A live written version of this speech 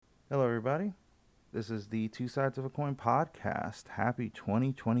Hello, everybody. This is the Two Sides of a Coin podcast. Happy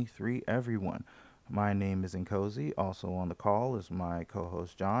 2023, everyone. My name is Nkosi. Also on the call is my co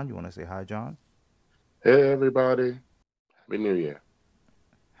host, John. You want to say hi, John? Hey everybody, Happy New Year.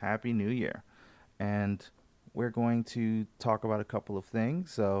 Happy New Year. And we're going to talk about a couple of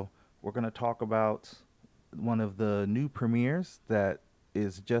things. So, we're going to talk about one of the new premieres that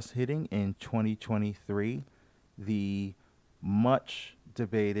is just hitting in 2023, the much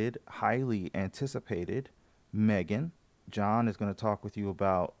debated, highly anticipated Megan. John is going to talk with you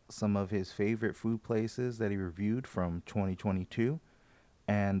about some of his favorite food places that he reviewed from 2022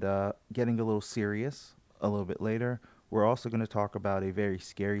 and getting a little serious a little bit later. We're also going to talk about a very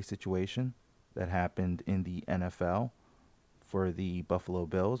scary situation that happened in the NFL for the Buffalo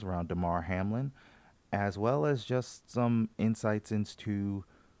Bills around Damar Hamlin, as well as just some insights into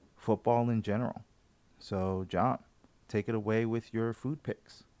football in general. So, John, take it away with your food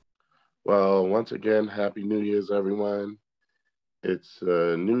picks. Well, once again, Happy New Year's, everyone. It's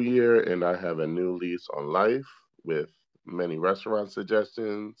a new year, and I have a new lease on life with many restaurant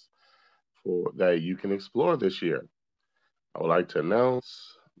suggestions for that you can explore this year. I would like to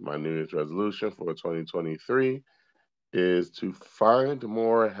announce my New Year's resolution for 2023 is to find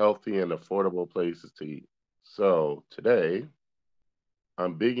more healthy and affordable places to eat. So today,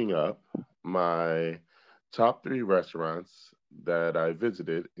 I'm bigging up my top three restaurants that I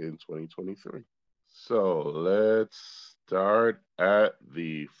visited in 2023. So let's start at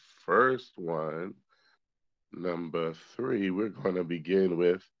the first one, number three. We're going to begin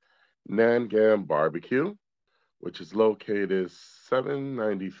with Nangan Barbecue, which is located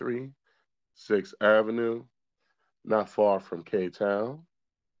 793 6th Avenue, not far from K Town.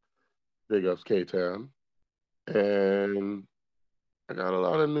 Big ups K Town. And I got a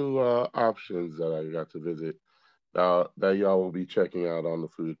lot of new options that I got to visit that y'all will be checking out on the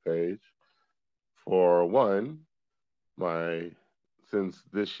food page. For one, my since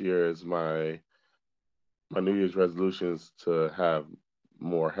this year is my New Year's resolution is to have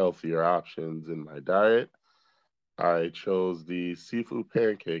more healthier options in my diet. I chose the seafood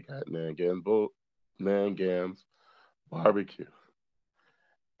pancake at Nangan's Barbecue,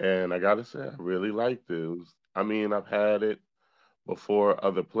 and I gotta say I really liked it. I mean, I've had it before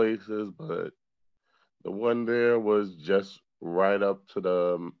other places, but the one there was just right up to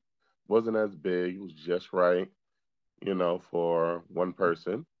the wasn't as big. It was just right, for one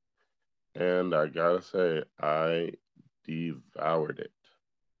person. And I gotta say, I devoured it.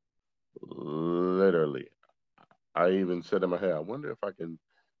 Literally. I even said in my head, I wonder if I can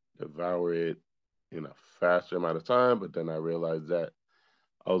devour it in a faster amount of time, but then I realized that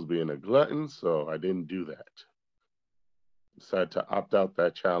I was being a glutton, so I didn't do that. Decided to opt out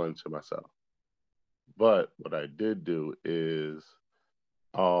that challenge to myself. But what I did do is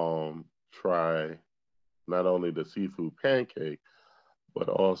try not only the seafood pancake, but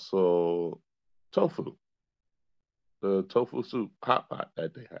also tofu, the tofu soup hot pot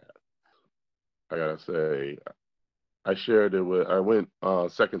that they have. I gotta say, I went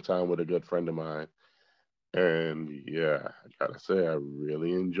second time with a good friend of mine, and yeah, I gotta say I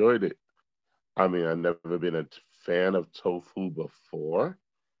really enjoyed it. I mean, I've never been a fan of tofu before,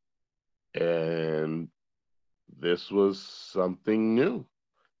 and this was something new,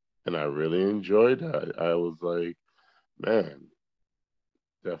 and I really enjoyed it. I was like, man,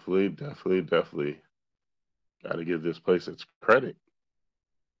 definitely gotta give this place its credit.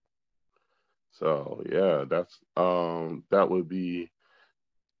 So yeah, that would be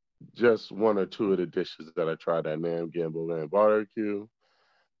just one or two of the dishes that I tried at Nam Gamble and Barbecue.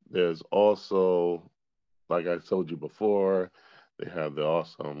 There's also, like I told you before, they have the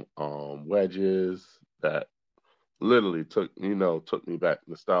awesome wedges that literally took me back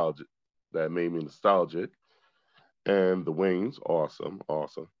nostalgic. That made me nostalgic. And the wings, awesome.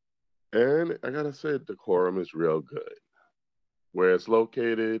 And I gotta say, decorum is real good. Where it's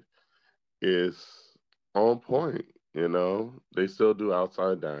located is on point. They still do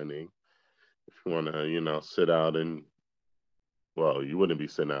outside dining. If you wanna, sit out and well, you wouldn't be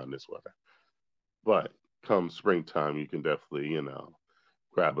sitting out in this weather. But come springtime, you can definitely,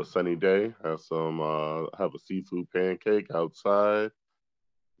 grab a sunny day, have a seafood pancake outside,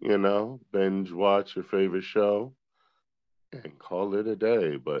 binge watch your favorite show and call it a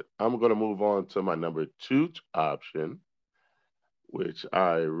day. But I'm gonna move on to my number two option, which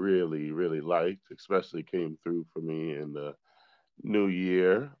I really liked, especially came through for me in the new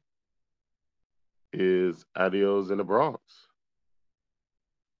year, is Adios in the Bronx.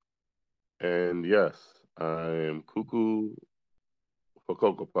 And yes, I am cuckoo for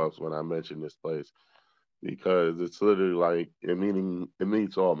Cocoa Puffs when I mention this place. because it's literally like it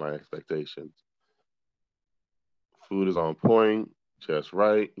meets all my expectations. Food is on point, just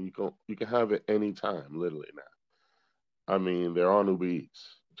right. You can have it anytime, literally now. I mean, they're on Uber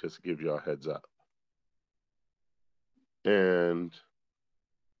Eats, just to give you a heads up. And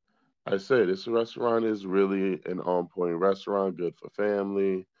I say this restaurant is really an on point restaurant, good for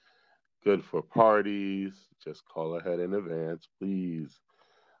family, good for parties. Just call ahead in advance, please.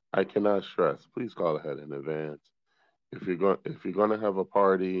 I cannot stress. Please call ahead in advance. If you're going to have a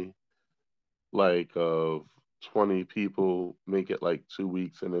party like of 20 people, make it like 2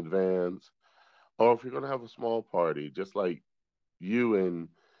 weeks in advance. Or if you're going to have a small party, just like you and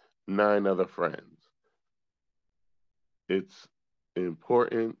nine other friends, it's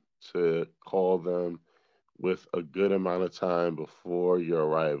important to call them with a good amount of time before your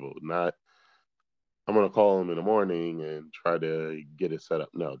arrival. Not, I'm going to call them in the morning and try to get it set up.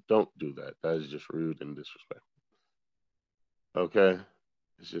 No, don't do that. That is just rude and disrespectful. Okay?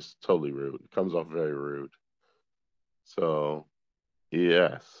 It's just totally rude. It comes off very rude. So,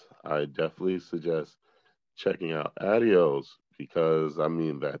 yes, I definitely suggest checking out Adios because, I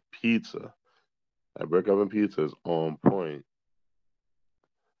mean, that brick oven pizza is on point.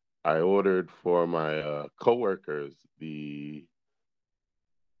 I ordered for my coworkers a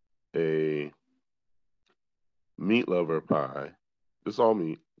meat lover pie. It's all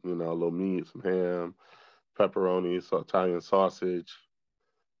meat, a little meat, some ham, pepperoni, so Italian sausage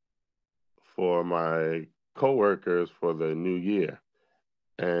for my coworkers for the new year.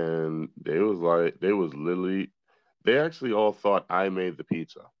 And they was literally, they actually all thought I made the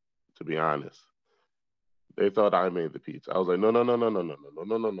pizza, to be honest. They thought I made the pizza. I was like, no, no, no, no, no, no, no, no,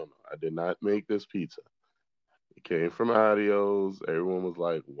 no, no, no, no. I did not make this pizza. It came from Adios. Everyone was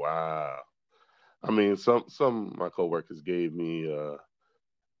like, wow. I mean, some of my coworkers gave me a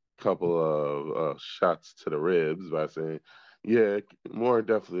couple of shots to the ribs by saying, "Yeah, more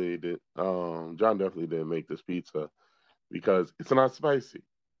definitely did. John definitely didn't make this pizza because it's not spicy."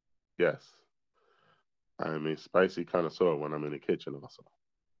 Yes, I'm a spicy connoisseur when I'm in the kitchen. Also,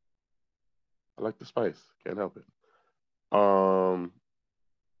 I like the spice. Can't help it. Um,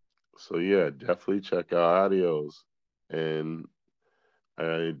 so yeah, definitely check out Adios, and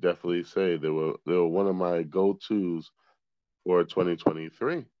I definitely say they were one of my go tos for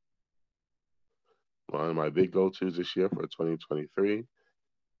 2023. One of my big go tos this year for 2023.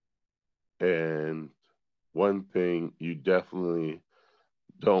 And one thing you definitely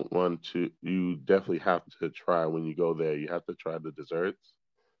have to try when you go there. You have to try the desserts,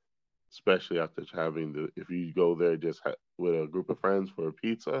 especially after if you go there with a group of friends for a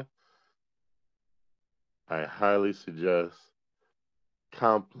pizza. I highly suggest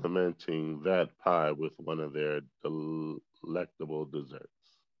complementing that pie with one of their delectable desserts.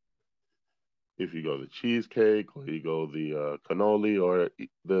 If you go the cheesecake or you go the cannoli or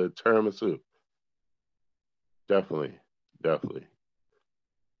the tiramisu, definitely, definitely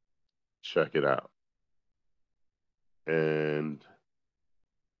check it out. And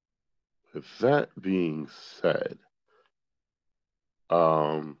with that being said,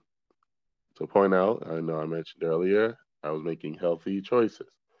 um, to point out, I know I mentioned earlier, I was making healthy choices.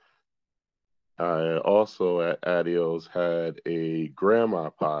 I also at Adios had a grandma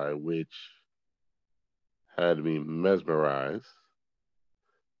pie, which had me mesmerized.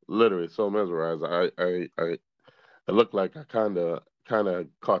 Literally so mesmerized. I looked like I kind of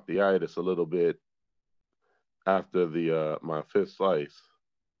caught the itis a little bit after the my fifth slice,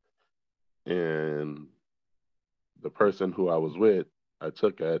 and the person who I was with, I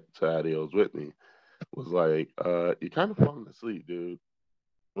took to Adios with me, was like, "You kind of falling asleep, dude.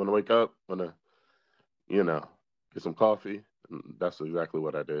 Want to wake up? Want to, you know, get some coffee?" And that's exactly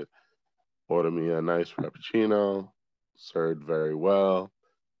what I did. Ordered me a nice frappuccino, served very well,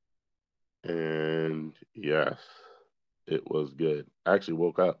 and yes, it was good. I actually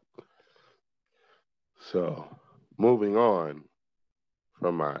woke up. So, moving on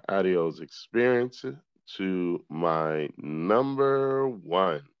from my Adios experience to my number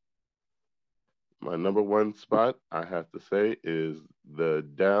one. My number one spot, I have to say, is the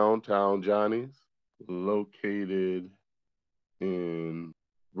Downtown Johnny's, located in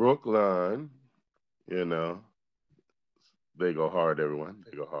Brooklyn. You know, they go hard, everyone.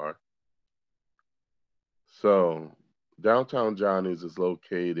 They go hard. So, Downtown Johnny's is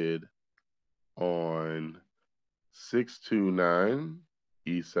located on 629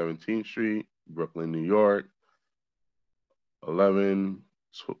 East 17th Street, Brooklyn, New York,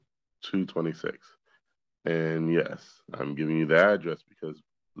 11226. And yes, I'm giving you the address because,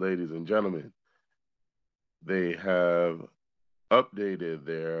 ladies and gentlemen, they have updated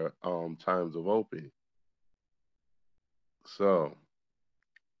their times of opening. So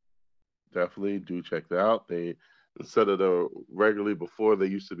definitely do check that out. They instead of the regularly before they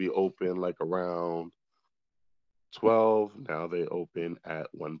used to be open like around 12, now they open at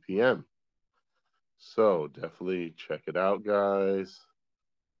 1 p.m. So definitely check it out, guys.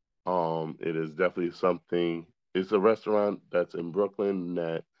 It is definitely something. It's a restaurant that's in Brooklyn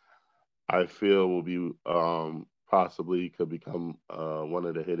that I feel will be possibly could become one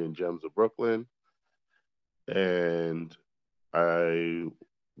of the hidden gems of Brooklyn. And I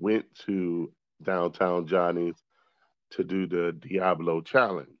went to downtown Johnny's to do the Diablo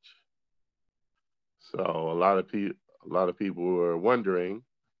challenge. So a lot of people were wondering,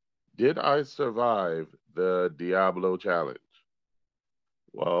 did I survive the Diablo challenge?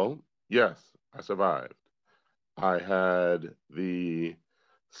 Well, yes, I survived. I had the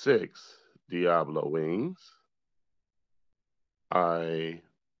 6 Diablo wings. I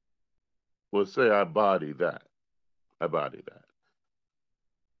would say I bodied that. I bodied that.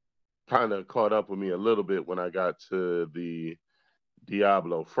 Kind of caught up with me a little bit when I got to the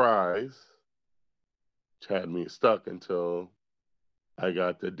Diablo fries, which had me stuck until I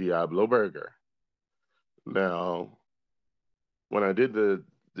got the Diablo burger. Now, when I did the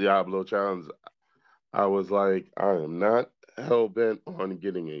Diablo challenge, I was like, I am not hell bent on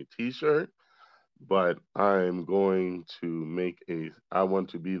getting a T-shirt, but I'm going to I want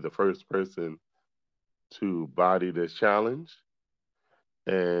to be the first person to body this challenge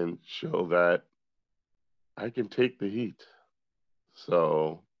and show that I can take the heat.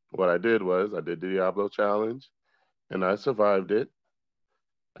 So what I did was I did the Diablo challenge and I survived it.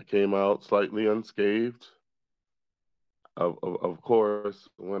 I came out slightly unscathed. Of course,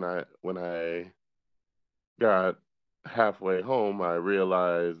 when I got halfway home, I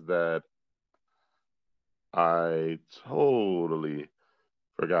realized that I totally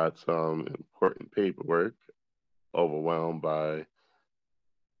forgot some important paperwork, overwhelmed by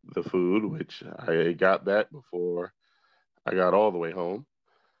the food, which I got that before I got all the way home.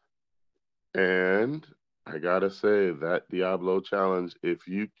 And I gotta say that Diablo challenge, if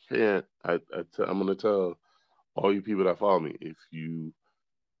you can't, I'm gonna tell all you people that follow me, if you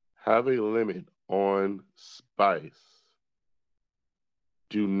have a limit on spice,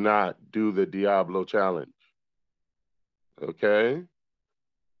 do not do the Diablo challenge. Okay?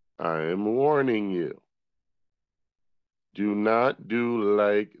 I am warning you. Do not do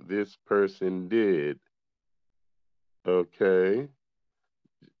like this person did. Okay?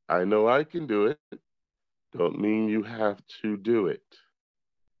 I know I can do it. Don't mean you have to do it.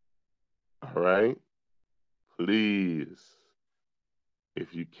 All right? Please.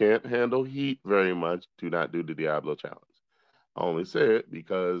 If you can't handle heat very much, do not do the Diablo challenge. I only say it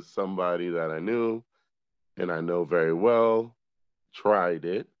because somebody that I knew and I know very well tried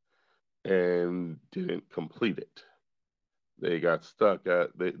it and didn't complete it. They got stuck at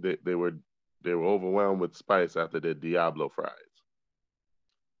they were overwhelmed with spice after the Diablo fries.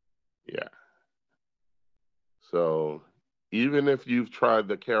 Yeah. So even if you've tried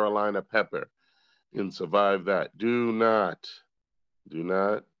the Carolina pepper and survived that, do not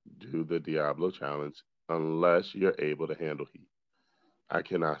do the Diablo challenge unless you're able to handle heat. I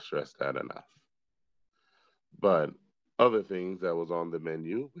cannot stress that enough. But other things that was on the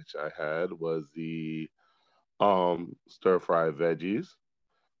menu, which I had, was the stir fry veggies,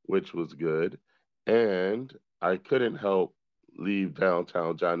 which was good. And I couldn't help leave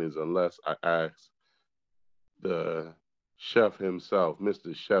downtown Johnny's unless I asked the chef himself,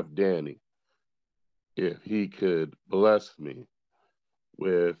 Mr. Chef Danny, if he could bless me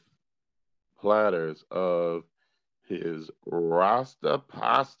with platters of his Rasta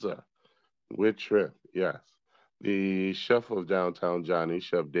pasta with shrimp. Yes. The chef of downtown Johnny,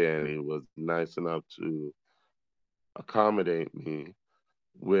 Chef Danny, was nice enough to accommodate me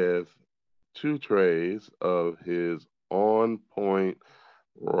with 2 trays of his on point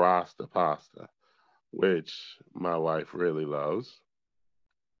Rasta pasta, which my wife really loves.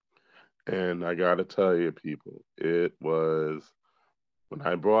 And I gotta tell you, people, it was when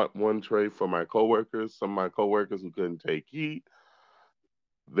I brought one tray for my coworkers, some of my coworkers who couldn't take heat,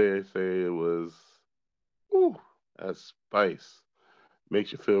 they say it was, ooh, that spice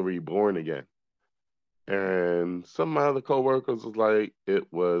makes you feel reborn again. And some of my other coworkers was like,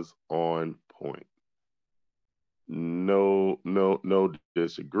 it was on point. No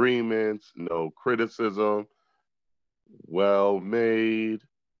disagreements, no criticism, well made.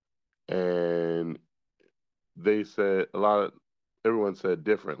 And they said everyone said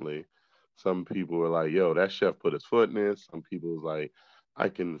differently. Some people were like, yo, that chef put his foot in it. Some people was like, I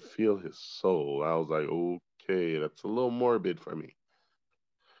can feel his soul. I was like, okay, that's a little morbid for me.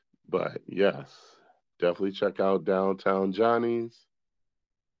 But yes, definitely check out Downtown Johnny's,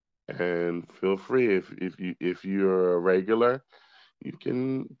 and feel free if you're a regular, you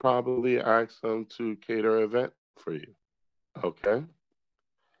can probably ask them to cater an event for you. Okay,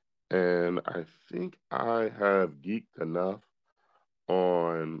 and I think I have geeked enough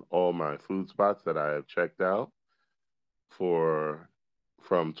on all my food spots that I have checked out for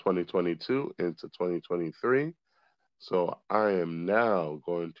from 2022 into 2023. So I am now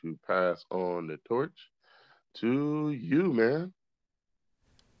going to pass on the torch to you, man.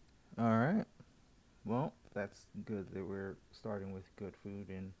 All right. Well, that's good that we're starting with good food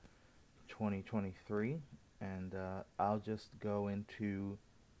in 2023. And I'll just go into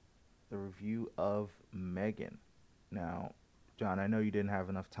the review of Megan. Now, John, I know you didn't have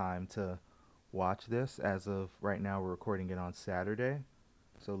enough time to watch this. As of right now, we're recording it on Saturday.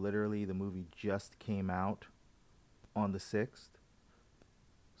 So, literally, the movie just came out on the 6th.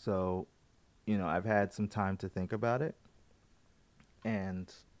 So, I've had some time to think about it.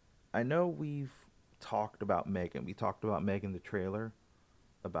 And I know we've talked about Megan. We talked about Megan the trailer,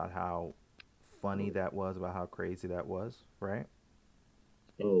 about how funny that was, about how crazy that was, right?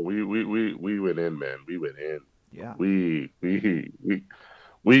 Oh, we went in, man. We went in. Yeah.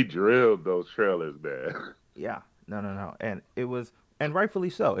 We drilled those trailers, man. Yeah. No, no, no. And it was, and rightfully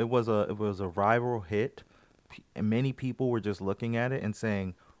so. It was a viral hit. And many people were just looking at it and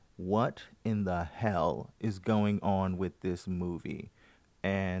saying, "What in the hell is going on with this movie?"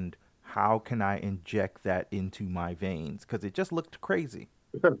 And how can I inject that into my veins? Because it just looked crazy,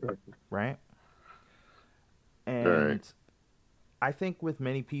 right? All right. And I think with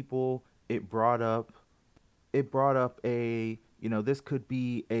many people, it brought up a, this could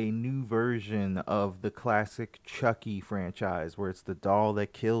be a new version of the classic Chucky franchise where it's the doll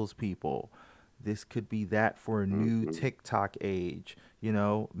that kills people. This could be that for a new Mm-hmm. TikTok age.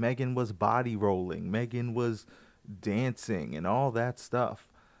 Megan was body rolling, Megan was dancing and all that stuff.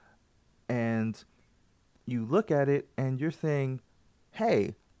 And you look at it and you're saying,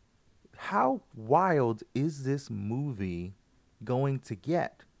 hey, how wild is this movie going to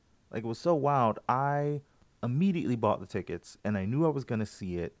get? Like, it was so wild. I immediately bought the tickets and I knew I was going to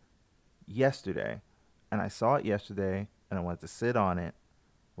see it yesterday. And I saw it yesterday and I wanted to sit on it,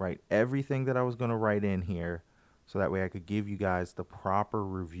 write everything that I was going to write in here so that way I could give you guys the proper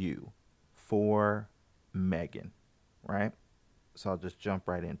review for Megan, right? So I'll just jump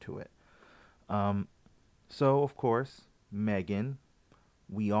right into it. Um, so, of course, Megan,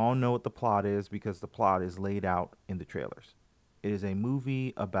 we all know what the plot is because the plot is laid out in the trailers. It is a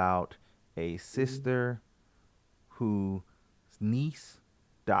movie about a sister whose niece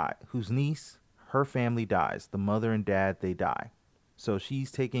whose niece, her family dies. The mother and dad, they die. So she's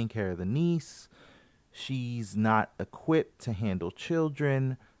taking care of the niece. She's not equipped to handle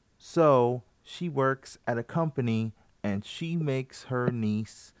children. So she works at a company and she makes her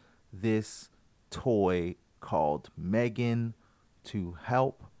niece this toy called Megan to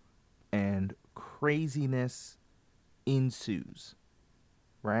help, and craziness ensues,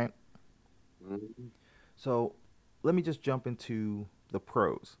 right? Mm-hmm. So let me just jump into the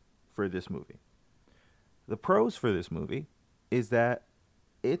pros for this movie. The pros for this movie is that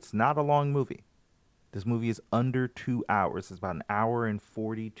it's not a long movie. This movie is under 2 hours. It's about an hour and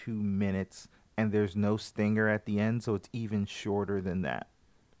 42 minutes, and there's no stinger at the end, so it's even shorter than that.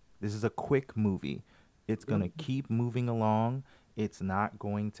 This is a quick movie. It's going to keep moving along. It's not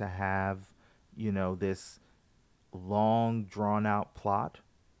going to have, this long, drawn out plot.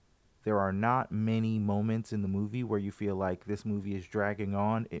 There are not many moments in the movie where you feel like this movie is dragging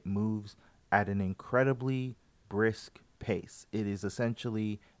on. It moves at an incredibly brisk pace. It is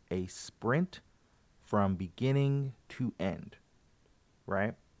essentially a sprint from beginning to end,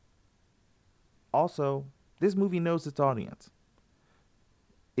 right? Also, this movie knows its audience.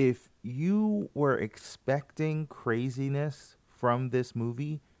 If you were expecting craziness from this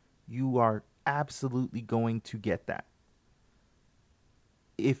movie, you are absolutely going to get that.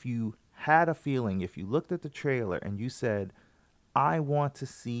 If you had a feeling, if you looked at the trailer and you said, I want to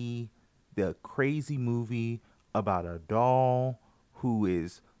see the crazy movie about a doll who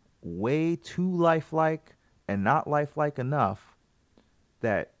is way too lifelike and not lifelike enough,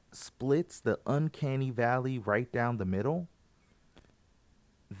 that splits the uncanny valley right down the middle,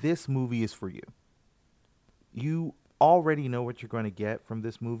 this movie is for you. You already know what you're going to get from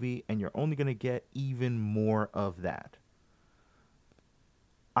this movie, and you're only going to get even more of that.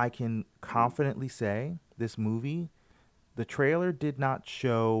 I can confidently say this movie, the trailer did not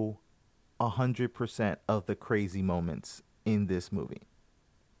show 100% of the crazy moments in this movie.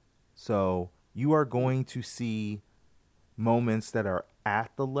 So you are going to see moments that are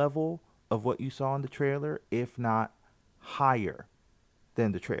at the level of what you saw in the trailer, if not higher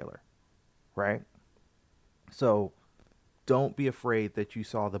than the trailer, right? So don't be afraid that you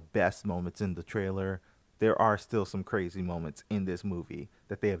saw the best moments in the trailer. There are still some crazy moments in this movie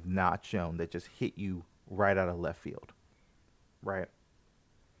that they have not shown that just hit you right out of left field, right?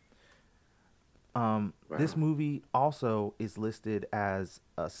 This Wow. movie also is listed as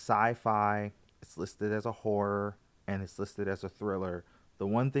a sci-fi, it's listed as a horror, and it's listed as a thriller. The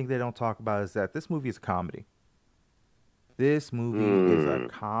one thing they don't talk about is that this movie is a comedy. This movie is a Mm.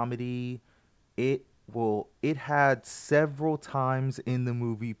 comedy. It had several times in the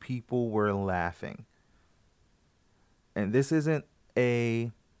movie people were laughing. And a this isn't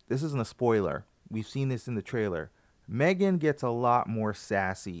a spoiler. We've seen this in the trailer. Megan gets a lot more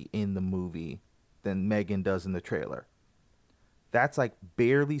sassy in the movie than Megan does in the trailer. That's like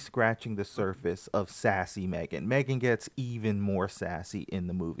barely scratching the surface of sassy Megan. Megan gets even more sassy in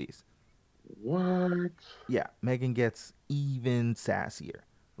the movies. What? Yeah, Megan gets even sassier.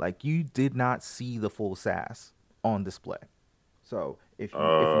 Like you did not see the full sass on display. So if you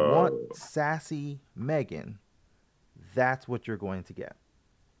want Oh. sassy Megan, that's what you're going to get.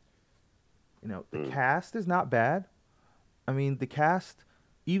 The Mm. cast is not bad. I mean, the cast,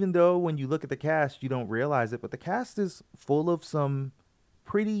 even though when you look at the cast, you don't realize it, but the cast is full of some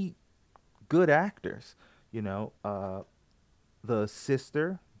pretty good actors. You know, the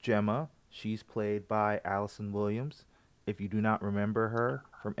sister, Gemma, she's played by Allison Williams. If you do not remember her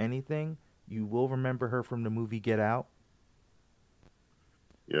from anything, you will remember her from the movie Get Out.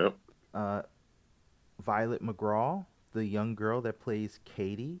 Yep. Uh, Violet McGraw, the young girl that plays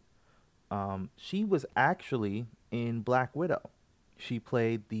Katie, she was actually in Black Widow. She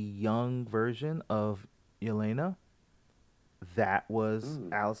played the young version of Yelena. That was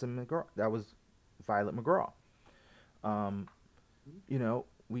Mm. Allison McGraw. That was Violet McGraw. Um,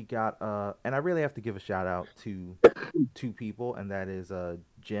 we got and I really have to give a shout out to two people, and that is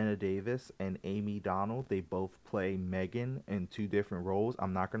Jenna Davis and Amy Donald. They both play Megan in two different roles.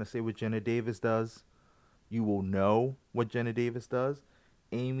 I'm not gonna say what Jenna Davis does. You will know what Jenna Davis does.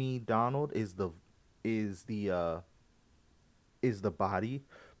 Amy Donald is the uh, is the body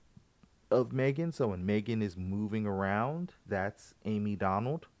of Megan. So when Megan is moving around, that's Amy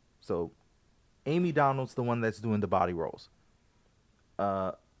Donald. So Amy Donald's the one that's doing the body rolls.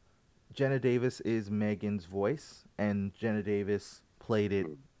 Uh, Jenna Davis is Megan's voice, and Jenna Davis played it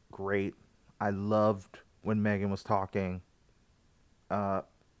Mm. great. I loved when Megan was talking. Uh,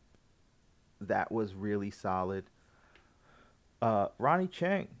 that was really solid. Ronnie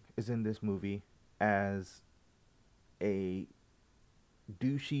Chang is in this movie as a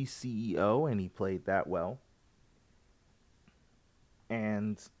douchey CEO, and he played that well.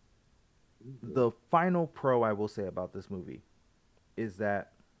 And Okay. the final pro I will say about this movie is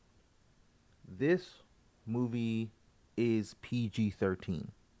that this movie is PG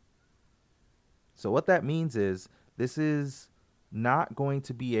 13. So, what that means is this is not going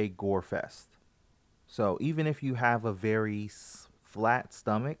to be a gore fest. So, even if you have a very flat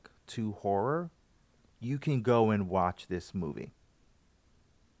stomach to horror, you can go and watch this movie.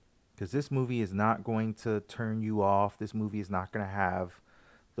 Because this movie is not going to turn you off. This movie is not going to have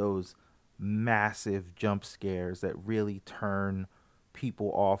those massive jump scares that really turn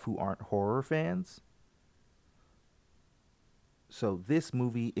people off who aren't horror fans. So this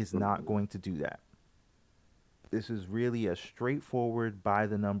movie is not Mhm. going to do that. This is really a straightforward by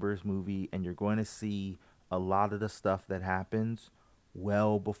the numbers movie, and you're going to see a lot of the stuff that happens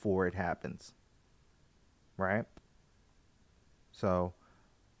well before it happens, right? So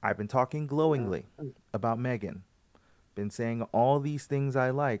I've been talking glowingly about Megan, been saying all these things I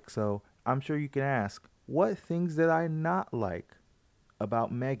like. So I'm sure you can ask, what things did I not like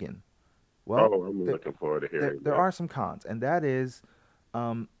about Megan? Well, Oh, I'm there, looking forward to there, hearing there that. are some cons, and that is,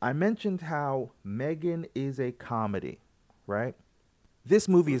 I mentioned how Megan is a comedy, right? This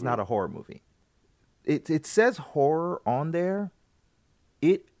movie is Hmm. not a horror movie. It says horror on there.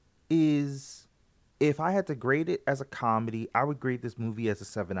 It is. If I had to grade it as a comedy, I would grade this movie as a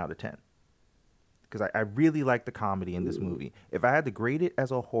 7 out of 10 because I really like the comedy in this Mm. movie. If I had to grade it as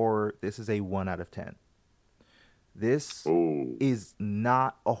a horror, this is a 1 out of 10. This Oh. is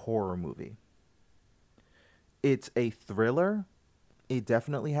not a horror movie. It's a thriller. It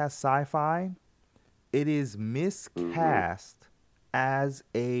definitely has sci-fi. It is Hmm. miscast as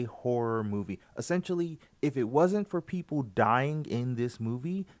a horror movie. Essentially, if it wasn't for people dying in this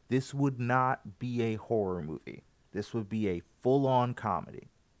movie, this would not be a horror movie. This would be a full-on comedy.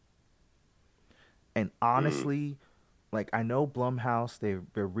 And Mm. honestly, like I know Blumhouse,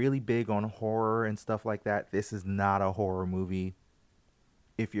 they're really big on horror and stuff like that. This is not a horror movie.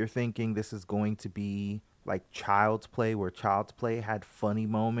 If you're thinking this is going to be like Child's Play, where Child's Play had funny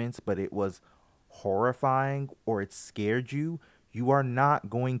moments, but it was horrifying or it scared you, you are not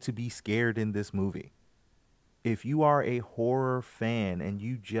going to be scared in this movie. If you are a horror fan and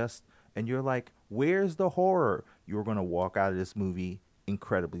you're like, where's the horror? You're going to walk out of this movie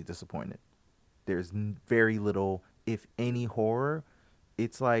incredibly disappointed. There's very little, if any, horror.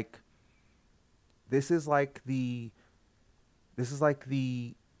 It's like this is like the this is like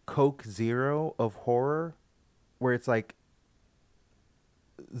the Coke Zero of horror, where it's like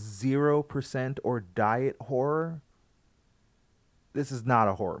 0% or diet horror. This is not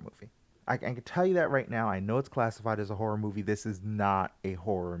a horror movie. I can tell you that right now. I know it's classified as a horror movie. This is not a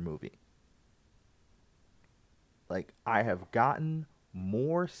horror movie. Like, I have gotten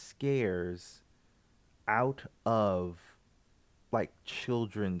more scares out of like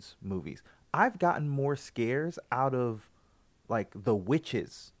children's movies. I've gotten more scares out of like The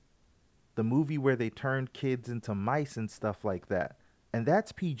Witches, the movie where they turned kids into mice and stuff like that. And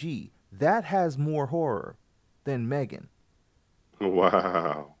that's PG. That has more horror than Megan.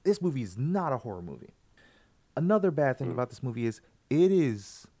 Wow. This movie is not a horror movie. Another bad thing Mm, about this movie is it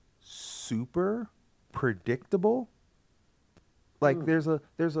is super predictable. Like mm.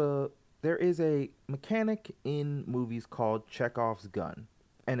 there is a mechanic in movies called Chekhov's gun,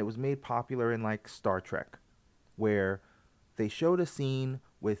 and it was made popular in like Star Trek, where they showed a scene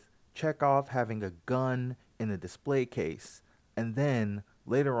with Chekhov having a gun in a display case, and then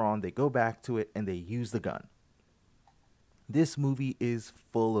later on they go back to it and they use the gun. This movie is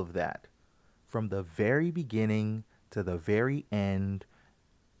full of that. From the very beginning to the very end,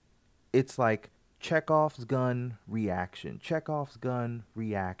 it's like Chekhov's gun reaction, Chekhov's gun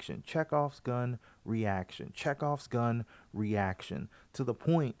reaction, Chekhov's gun reaction, Chekhov's gun reaction, to the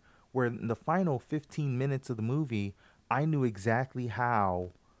point where in the final 15 minutes of the movie, I knew exactly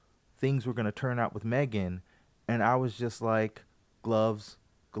how things were going to turn out with Megan, and I was just like, gloves,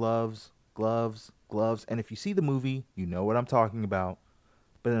 gloves, gloves, gloves. And if you see the movie, you know what I'm talking about.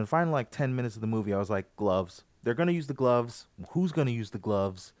 But in the final like 10 minutes of the movie, I was like, gloves. They're going to use the gloves. Who's going to use the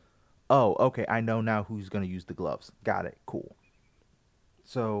gloves? Oh, okay, I know now who's going to use the gloves. Got it. Cool.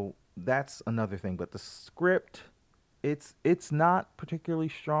 So that's another thing, but the script, it's not particularly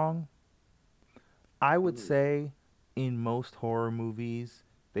strong. I would Mm. say in most horror movies,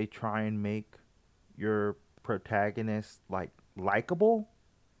 they try and make your protagonist like likable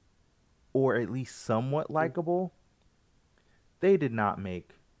or at least somewhat likable. They did not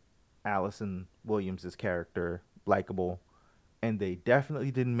make Allison Williams' character likable, and they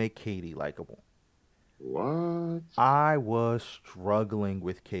definitely didn't make Katie likable. What? I was struggling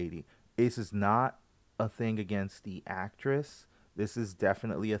with Katie. This is not a thing against the actress. This is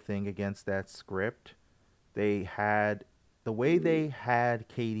definitely a thing against that script. They had the way Mm. they had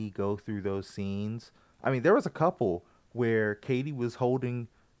Katie go through those scenes. I mean, there was a couple where Katie was holding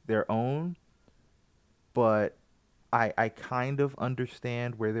their own, but I kind of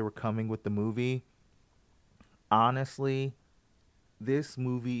understand where they were coming with the movie. Honestly, this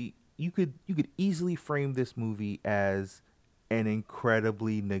movie you could easily frame this movie as an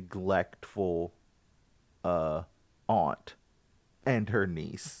incredibly neglectful uh aunt and her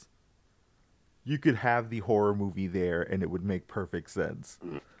niece. You could have the horror movie there and it would make perfect sense.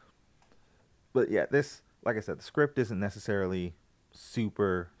 Mm. But yeah, this, like I said, the script isn't necessarily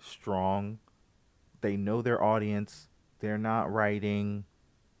super strong. They know their audience. They're not writing,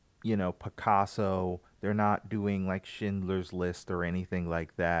 Picasso. They're not doing like Schindler's List or anything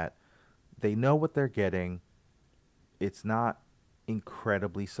like that. They know what they're getting. It's not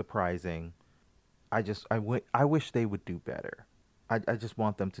incredibly surprising. I wish they would do better. I just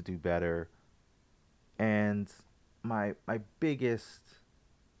want them to do better. And my biggest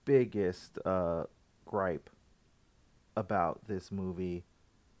gripe about this movie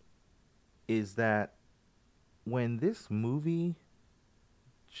is that when this movie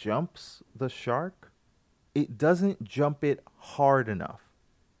jumps the shark, it doesn't jump it hard enough.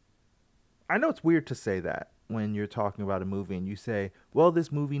 I know it's weird to say that when you're talking about a movie and you say, well,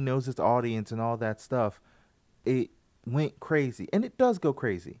 this movie knows its audience and all that stuff. It went crazy. And it does go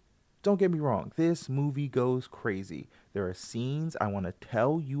crazy. Don't get me wrong. This movie goes crazy. There are scenes I want to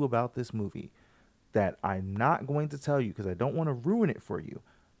tell you about this movie that I'm not going to tell you because I don't want to ruin it for you.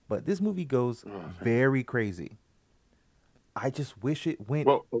 But this movie goes Okay. very crazy. I just wish it went.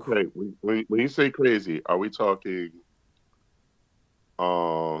 Well, okay. When you say crazy,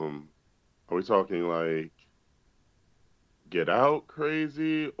 um are we talking like Get Out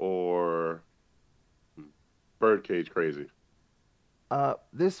crazy or Birdcage crazy?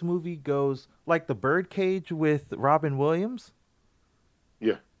 This movie goes like the Birdcage with Robin Williams.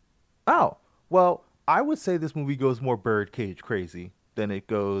 Yeah. Oh, well, I would say this movie goes more Birdcage crazy than it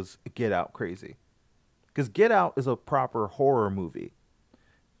goes Get Out crazy. Because Get Out is a proper horror movie.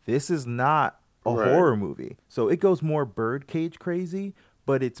 This is not a Right. horror movie. So it goes more Birdcage crazy,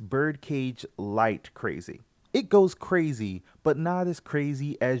 but it's Birdcage light crazy. It goes crazy, but not as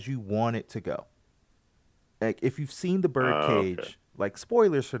crazy as you want it to go. Like if you've seen the Okay. Birdcage, like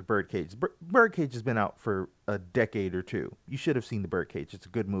spoilers for the Birdcage. Birdcage has been out for a decade or two. You should have seen the Birdcage. It's a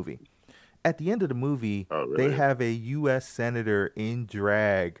good movie. At the end of the movie, Oh, they really? have a U.S. senator in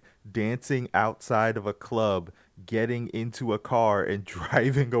drag dancing outside of a club, getting into a car and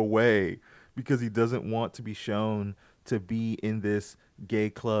driving away because he doesn't want to be shown to be in this gay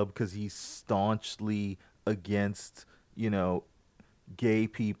club because he's staunchly against, you know, gay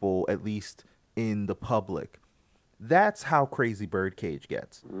people, at least in the public. That's how crazy Birdcage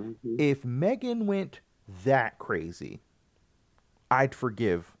gets. Hmm. If Megan went that crazy, I'd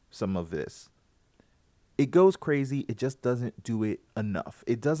forgive some of this. It goes crazy. It just doesn't do it enough.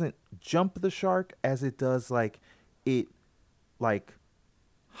 It doesn't jump the shark as it does it like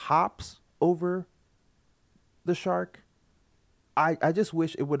hops over the shark. I just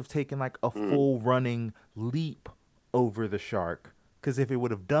wish it would have taken like a Mm. full running leap over the shark. Because if it would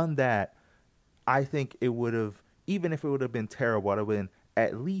have done that, I think it would have, even if it would have been terrible, it would have been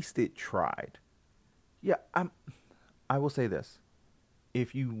at least it tried. Yeah, I will say this.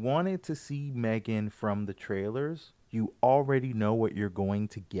 If you wanted to see Megan from the trailers, you already know what you're going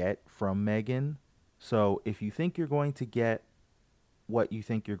to get from Megan. So if you think you're going to get what you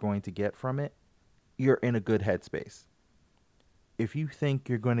think you're going to get from it, you're in a good headspace. If you think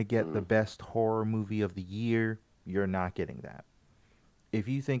you're going to get the Mm. best horror movie of the year, you're not getting that. If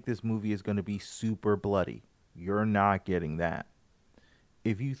you think this movie is going to be super bloody, you're not getting that.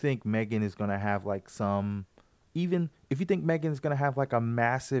 If you think Megan is going to have like some, even if you think Megan is going to have like a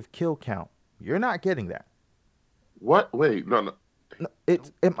massive kill count, you're not getting that. What? Wait, no, no. They No,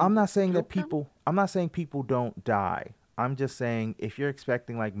 it's don't I'm do not saying kill that count? people I'm not saying people don't die. I'm just saying if you're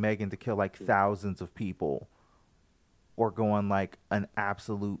expecting like Megan to kill like thousands of people or go on like an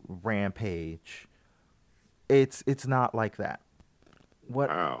absolute rampage, it's not like that. What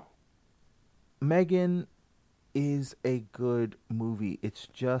Wow. Megan is a good movie. It's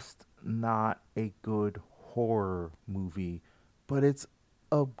just not a good horror movie, but it's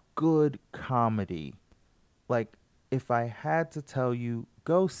a good comedy. Like if I had to tell you,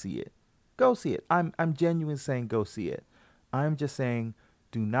 go see it. Go see it. I'm genuinely saying go see it. I'm just saying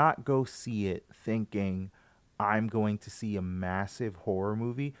do not go see it thinking I'm going to see a massive horror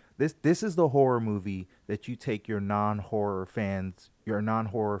movie. This is the horror movie that you take your non-horror fans, your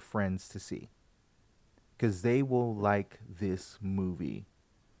non-horror friends to see cuz they will like this movie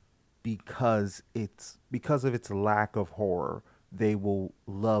because of its lack of horror. They will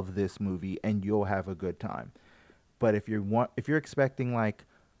love this movie and you'll have a good time. But if you're expecting like,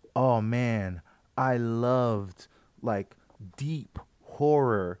 oh man, I loved like deep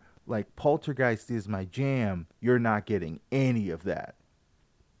horror, like Poltergeist is my jam, you're not getting any of that.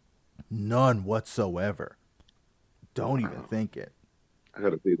 None whatsoever. Don't even Wow. think it. I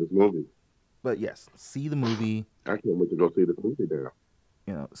gotta see this movie. But yes, see the movie, I can't wait to go see this movie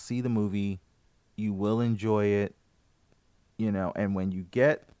now. see the movie, you will enjoy it, and when you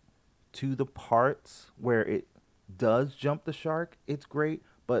get to the parts where it does jump the shark, it's great,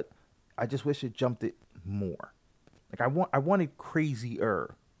 but I just wish it jumped it more. Like I wanted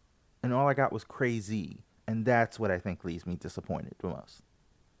crazier, and all I got was crazy, and that's what I think leaves me disappointed the most.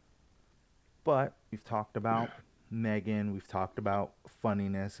 But we've talked about Megan, we've talked about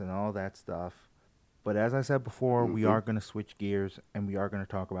funniness and all that stuff. But as I said before, we Hmm. are going to switch gears and we are going to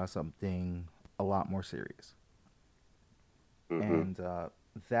talk about something a lot more serious. Hmm. And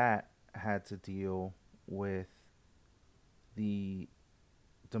that had to deal with the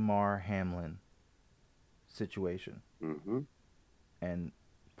Damar Hamlin situation. Hmm. And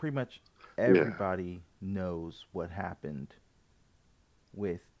pretty much Yeah. everybody knows what happened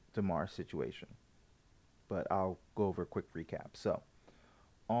with Damar's situation. But I'll go over a quick recap. So,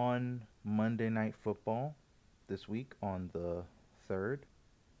 on Monday Night Football this week, on the 3rd,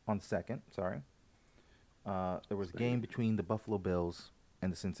 on the 2nd, sorry, there was a game between the Buffalo Bills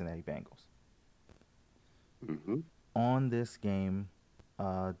and the Cincinnati Bengals. Hmm. On this game,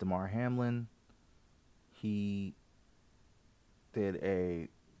 Damar Hamlin, he did a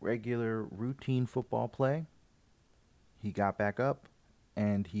regular routine football play. He got back up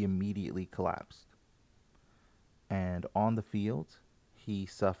and he immediately collapsed. And on the field, he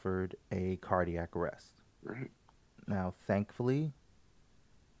suffered a cardiac arrest. Right. Now, thankfully,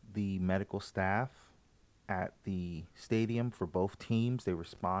 the medical staff at the stadium for both teams. They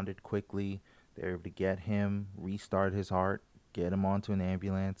responded quickly. They were able to get him, restart his heart, get him onto an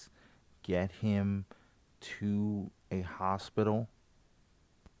ambulance, get him to a hospital.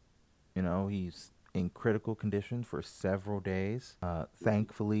 He's in critical condition for several days.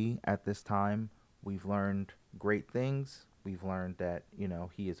 Thankfully, at this time, we've learned great things. We've learned that,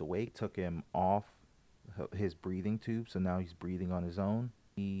 he is awake, took him off his breathing tube, so now he's breathing on his own.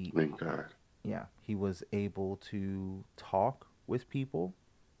 Thank God. Yeah, he was able to talk with people.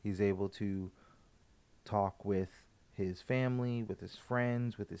 He's able to talk with his family, with his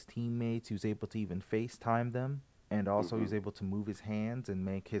friends, with his teammates. He was able to even FaceTime them, and also he Hmm. was able to move his hands and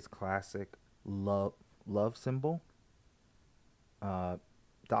make his classic love symbol. Uh,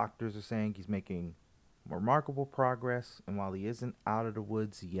 Doctors are saying he's making remarkable progress, and while he isn't out of the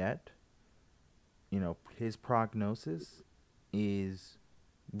woods yet, his prognosis is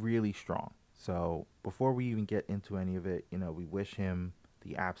really strong. So before we even get into any of it, we wish him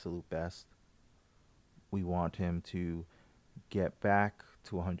the absolute best. We want him to get back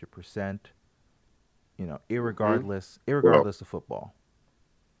to 100%, Hmm. irregardless Well, irregardless of football.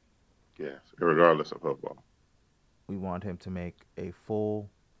 yes, regardless of football. We want him to make a full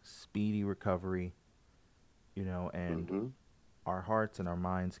speedy recovery, and Hmm. our hearts and our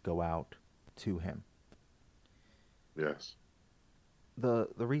minds go out to him. Yes. The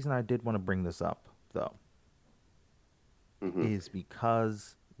reason I did want to bring this up though Hmm. is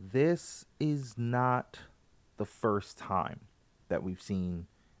because this is not the first time that we've seen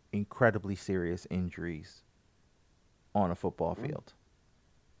incredibly serious injuries on a football field.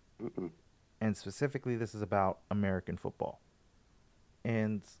 Mm-mm. And specifically, this is about American football.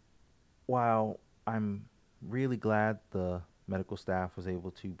 And while I'm really glad the medical staff was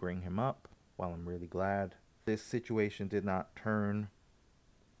able to bring him up, while I'm really glad this situation did not turn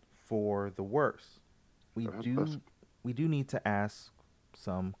for the worse, we God bless do we do need to ask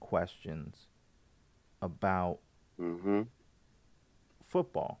some questions about him. Hmm.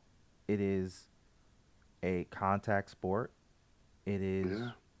 football. It is a contact sport. It Yeah.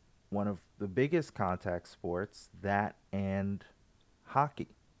 is one of the biggest contact sports, that and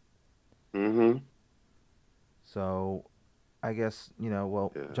hockey. Hmm. So I guess,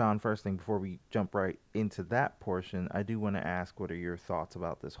 well, Yeah. John, first thing before we jump right into that portion, I do want to ask what are your thoughts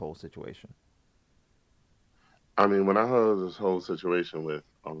about this whole situation? I mean, when I heard this whole situation with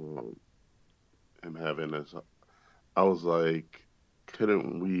him having this, I was like,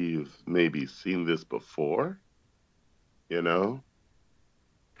 couldn't we've maybe seen this before? You know,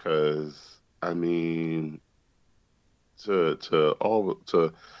 because I mean,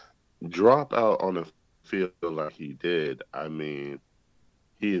 to drop out on the field like he did, I mean,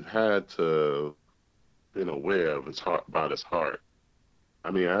 he had to been aware of his heart about his heart.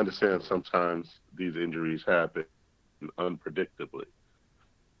 I mean, I understand sometimes these injuries happen unpredictably,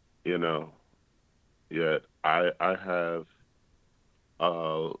 you know. Yet I have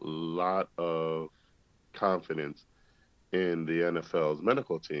a lot of confidence in the NFL's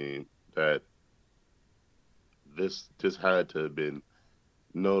medical team that this had to have been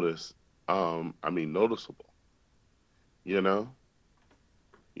noticed. I mean, noticeable. You know,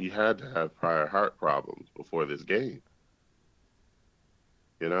 he had to have prior heart problems before this game.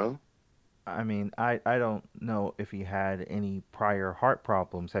 You know, I mean, I don't know if he had any prior heart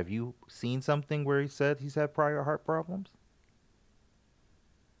problems. Have you seen something where he said he's had prior heart problems?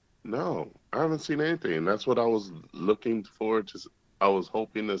 no, I haven't seen anything. That's what I was looking forward to. I was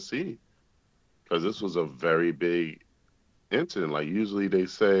hoping to see because this was a very big incident. Like usually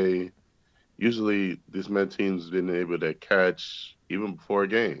this med team's been able to catch even before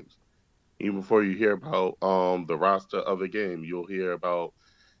games. Even before you hear about the roster of a game, you'll hear about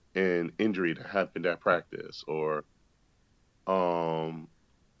an injury that happened at practice, or um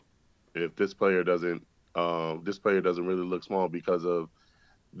if this player doesn't really look small because of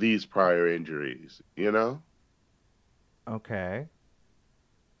these prior injuries, you know? Okay.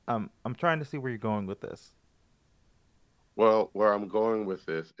 I'm trying to see where you're going with this. Well, where I'm going with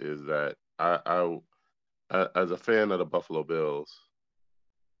this is that as a fan of the Buffalo Bills,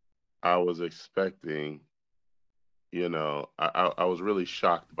 I was expecting, I was really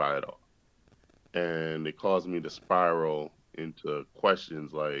shocked by it all. And it caused me to spiral into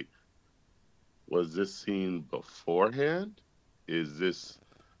questions like, was this seen beforehand? Is this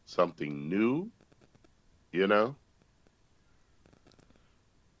something new? You know?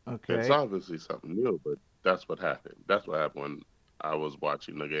 It's Okay. obviously something new, but that's what happened. That's what happened when I was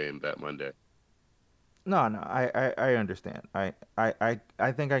watching the game that Monday. No, I understand. I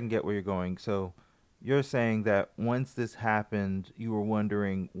think I can get where you're going. So you're saying that once this happened, you were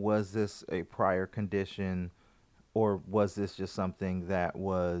wondering, was this a prior condition, or was this just something that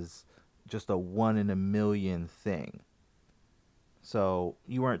was just a one in a million thing? So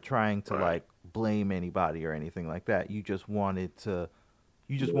you weren't trying to Right. like blame anybody or anything like that. You just wanted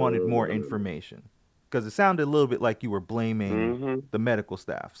No, more no, no, information because it sounded a little bit like you were no. blaming the medical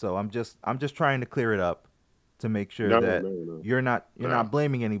staff. So I'm just trying to clear it up to make sure No, that no, no, you're no. not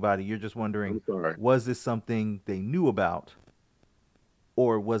blaming anybody. You're just wondering, I'm sorry. was this something they knew about,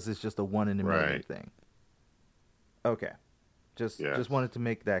 or was this just a one in a million Right. thing? Okay, just Yes. wanted to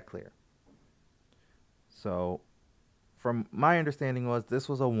make that clear. So from my understanding was this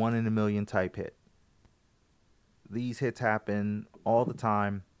was a one in a million type hit. These hits happen all the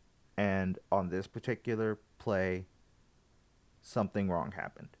time, and on this particular play, something wrong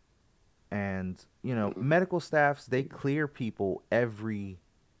happened. And, you know, Mm-hmm. medical staffs, they clear people every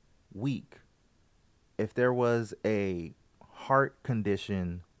week. If there was a heart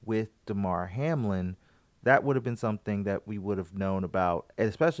condition with DeMar Hamlin, that would have been something that we would have known about,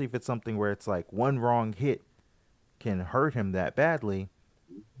 especially if it's something where it's like one wrong hit can hurt him that badly.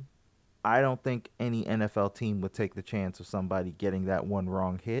 I don't think any NFL team would take the chance of somebody getting that one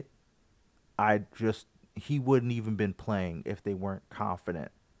wrong hit. I just he wouldn't even been playing if they weren't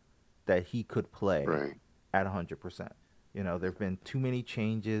confident that he could play Right. at 100%. You know, there've been too many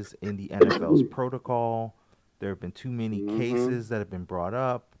changes in the NFL's protocol. There have been too many Mm-hmm. cases that have been brought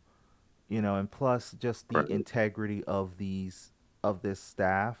up, you know, and plus just the Right. integrity of this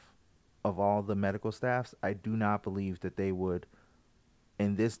staff, of all the medical staffs. I do not believe that they would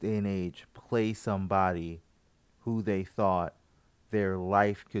in this day and age play somebody who they thought their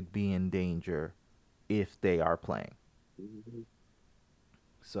life could be in danger if they are playing. Mm-hmm.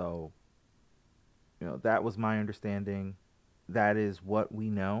 So, you know, that was my understanding. That is what we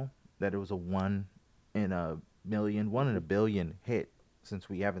know. That it was a one in a million, one in a billion hit since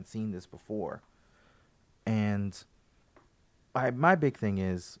we haven't seen this before. And my big thing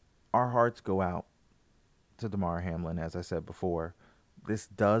is our hearts go out to Damar Hamlin, as I said before. This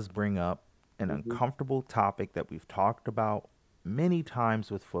does bring up an Mm-hmm. uncomfortable topic that we've talked about many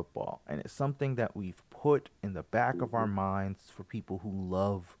times with football. And it's something that we've put in the back of our Mm-hmm. minds for people who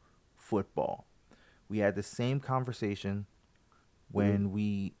love football. We had the same conversation Mm-hmm. when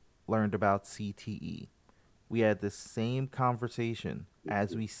we learned about CTE. We had the same conversation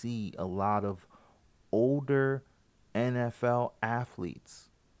as we see a lot of older NFL athletes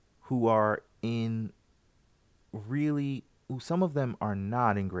who are in really, some of them are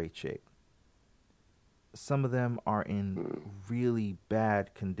not in great shape. Some of them are in really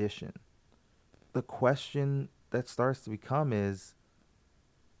bad condition. The question that starts to become is,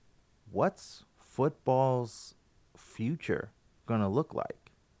 what's football's future going to look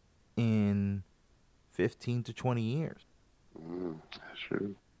like in 15 to 20 years? Mm-hmm. That's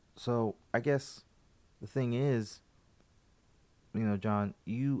true. So I guess the thing is, you know, John,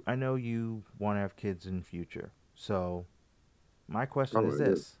 I know you want to have kids in the future. So my question Oh, is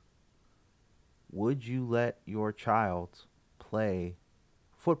yeah. this: would you let your child play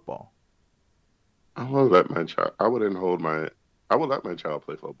football? I would let my child. I wouldn't hold my. I would let my child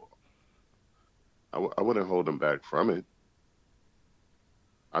play football. I wouldn't hold him back from it.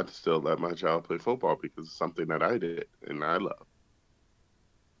 I'd still let my child play football because it's something that I did and I love.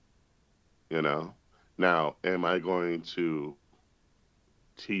 You know. Now, am I going to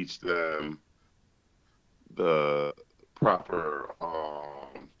teach them the proper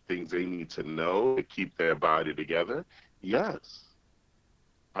things they need to know to keep their body together? Yes,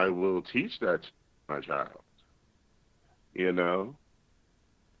 I will teach that to my child. You know,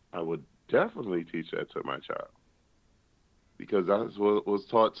 I would definitely teach that to my child because that's what was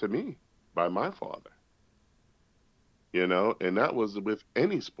taught to me by my father. You know, and that was with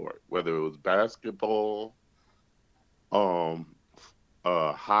any sport, whether it was basketball, um,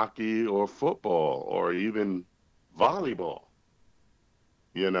 hockey, or football, or even volleyball.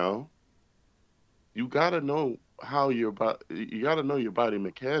 You know, you got to know how your body. You got to know your body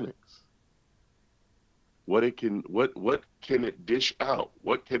mechanics. What can it dish out?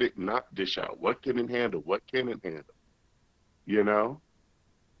 What can it not dish out? What can it handle? What can it handle? You know,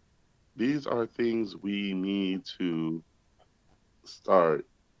 these are things we need to start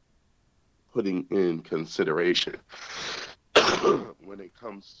putting in consideration when it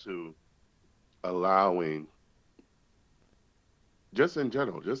comes to allowing, just in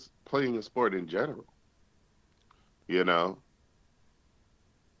general, just playing a sport in general. You know,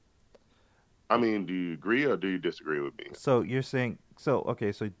 I mean, do you agree or do you disagree with me? So you're saying, so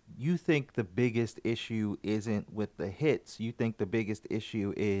okay, so you think the biggest issue isn't with the hits. You think the biggest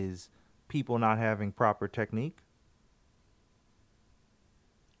issue is people not having proper technique?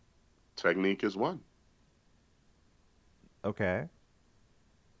 Technique is one. Okay.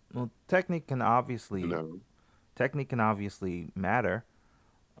 Well, You know. technique can obviously matter.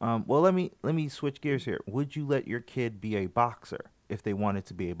 Well, let me switch gears here. Would you let your kid be a boxer if they wanted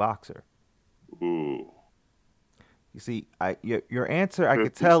to be a boxer? Ooh. You see, your answer I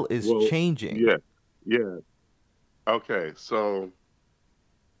could 50. tell is Well, changing. yeah. Yeah. Okay. So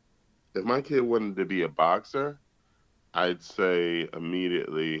if my kid wanted to be a boxer, I'd say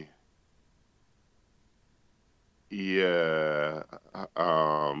immediately, yeah,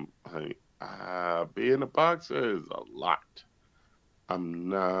 honey, being a boxer is a lot. I'm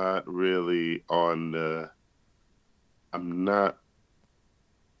not really on the, I'm not,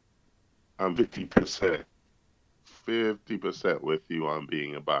 I'm 50% with you on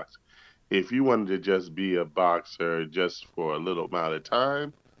being a boxer. If you wanted to just be a boxer just for a little amount of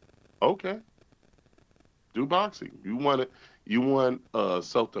time, okay, do boxing. You want a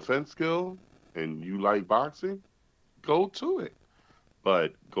self-defense skill and you like boxing, go to it.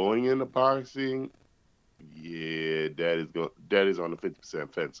 But going into boxing, yeah, that is on the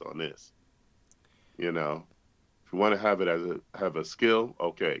 50% fence on this. You know, if you want to have it as have a skill,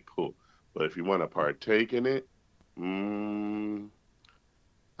 okay, cool. But if you want to partake in it, mm,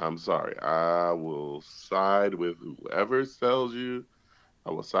 I'm sorry. I will side with whoever tells you.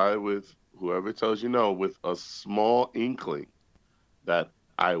 I will side with whoever tells you no, with a small inkling that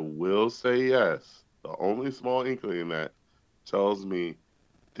I will say yes. The only small inkling that tells me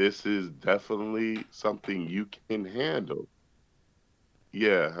this is definitely something you can handle.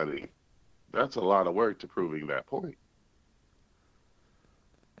 Yeah, honey, that's a lot of work to proving that point,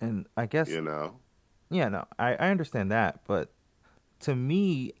 And I guess, you know? yeah, no, I understand that, but to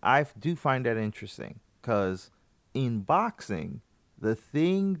me, I do find that interesting because in boxing, the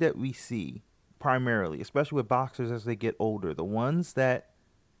thing that we see primarily, especially with boxers as they get older, the ones that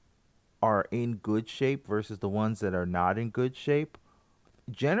are in good shape versus the ones that are not in good shape,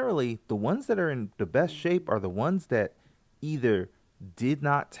 generally, the ones that are in the best shape are the ones that either did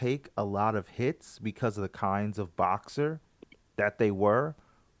not take a lot of hits because of the kinds of boxer that they were,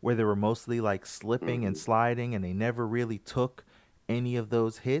 where they were mostly like slipping and Hmm. sliding and they never really took any of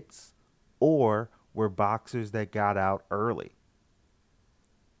those hits, or were boxers that got out early.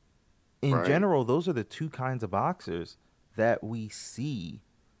 In Right, general, those are the two kinds of boxers that we see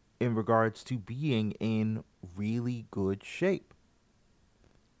in regards to being in really good shape.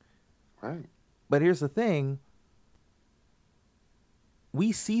 right. But here's the thing,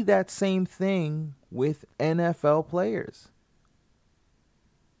 we see that same thing with NFL players.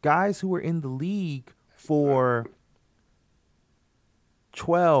 Guys who are in the league for Exactly.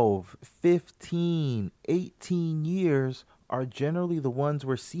 12, 15, 18 years are generally the ones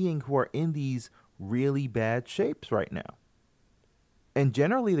we're seeing who are in these really bad shapes right now. And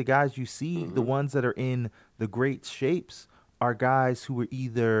generally, the guys you see, the Hmm. ones that are in the great shapes, are guys who were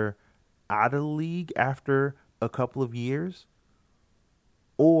either out of the league after a couple of years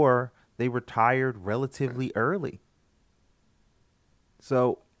or they retired Right. relatively early.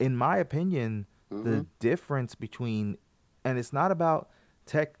 So, in my opinion, the Hmm. difference between, and it's not about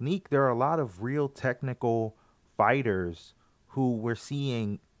technique, there are a lot of real technical fighters who we're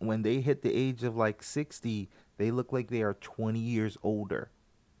seeing when they hit the age of like 60, they look like they are 20 years older.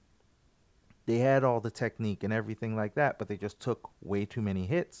 They had all the technique and everything like that, but they just took way too many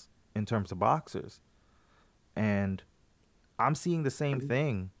hits in terms of boxers. And I'm seeing the same Right.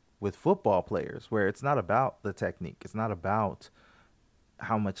 thing with football players where it's not about the technique. It's not about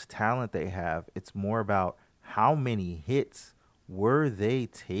how much talent they have. It's more about how many hits were they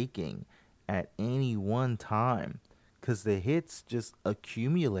taking at any one time, because the hits just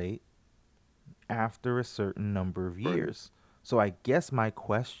accumulate after a certain number of Right. years. So I guess my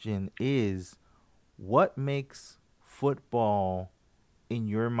question is, what makes football in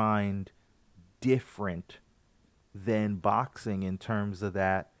your mind different than boxing in terms of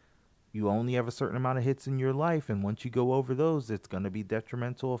that you only have a certain amount of hits in your life, and once you go over those, it's going to be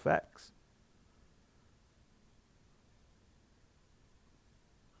detrimental effects?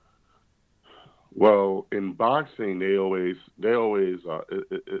 Well, in boxing, they always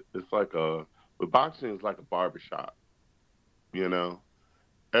it's like a with boxing it's like a barbershop, you know.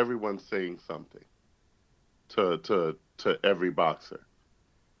 Everyone's saying something to every boxer,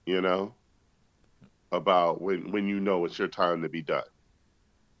 you know, about when you know it's your time to be done.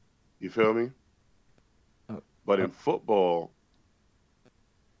 You feel me? Uh, But uh, in football,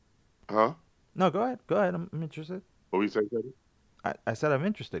 huh? no, go ahead. Go ahead. I'm interested. What were you saying, Teddy? I said I'm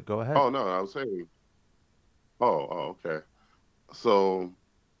interested. Go ahead. Oh no, I was saying, oh, okay. So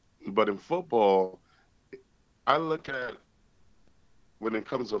But in football, I look at when it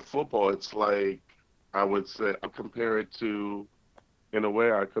comes to football, it's like I would say I compare it to in a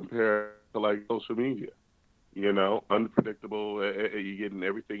way I compare it to like social media. Unpredictable. You getting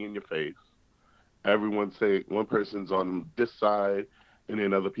everything in your face. Everyone say one person's on this side, and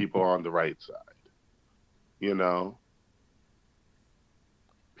then other people are on the right side. You know,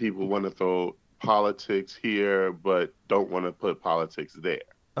 people want to throw politics here, but don't want to put politics there.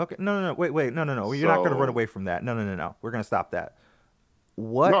 Okay, no, no, no, wait, wait, no, no, no. You're not going to run So away from that. No, no, no, no. We're going to stop that. no,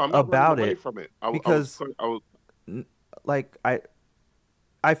 What I'm not running about away it? from it. Because, I was like,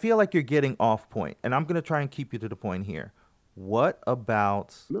 I feel like you're getting off point, and I'm going to try and keep you to the point here. What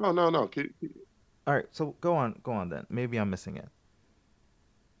about? no, no, no. All right, so go on then. Maybe I'm missing it.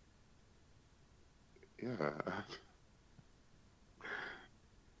 Yeah.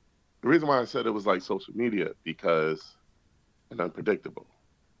 The reason why I said it was like social media because and unpredictable,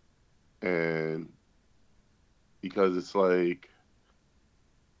 and because it's like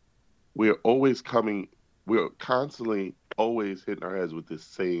we're always coming, we're constantly always hitting our heads with this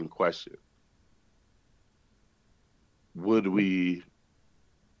same question: would we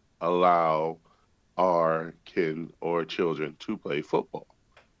allow our kin or children to play football?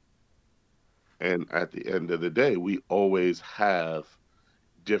 And at the end of the day, we always have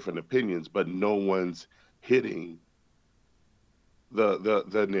different opinions, but no one's hitting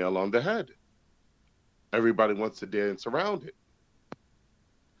the nail on the head. Everybody wants to dance around it,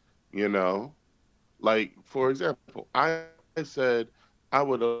 you know? Like, for example, I said I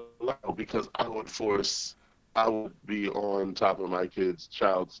would allow because I would be on top of my kid's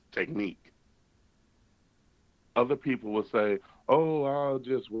child's technique. Other people will say, oh, I'll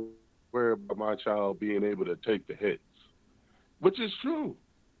just worry about my child being able to take the hits, which is true.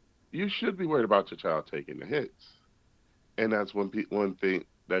 You should be worried about your child taking the hits. And that's one thing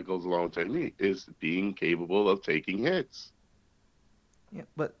that goes along with technique is being capable of taking hits. Yeah,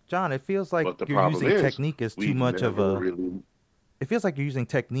 but John, it feels like But the you're problem using is, technique as too we've much of never a. really. It feels like you're using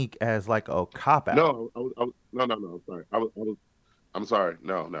technique as like a cop out. No, no, no. I'm sorry. I'm sorry.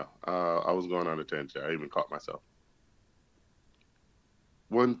 No, no. I was going on a tangent. I even caught myself.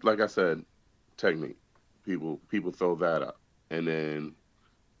 One, like I said, technique. People throw that up, and then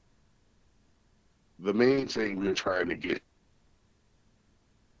the main thing we're trying to get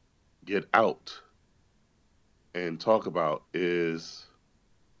out and talk about is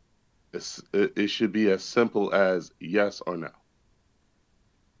it should be as simple as yes or no.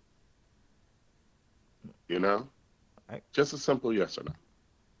 You know, I, just a simple yes or no.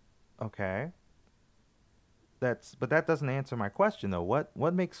 okay, but that doesn't answer my question though.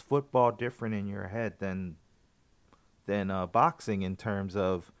 What makes football different in your head than boxing in terms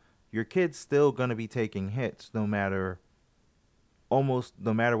of your kid's still gonna be taking hits no matter almost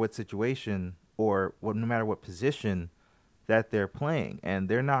no matter what situation or no matter what position that they're playing, and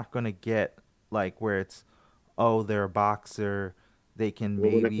they're not gonna get like where it's oh they're a boxer, they can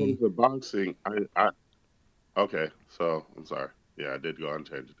Well, when it comes maybe. to boxing, I okay. So I'm sorry. Yeah, I did go on a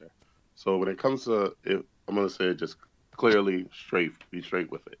tangent there. So when it comes to, if I'm gonna say it just clearly, straight, be straight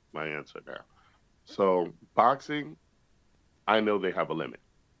with it. My answer now. So boxing, I know they have a limit.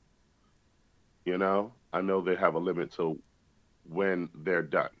 I know they have a limit to when they're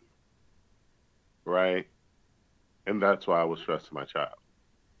done, right? And that's why I was stressing my child.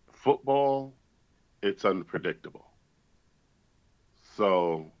 Football, it's unpredictable.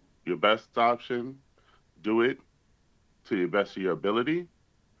 So your best option, do it to the best of your ability,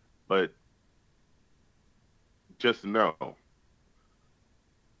 but just know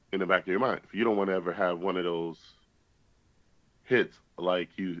in the back of your mind, if you don't want to ever have one of those hits like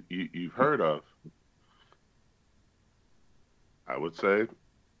you've heard of, I would say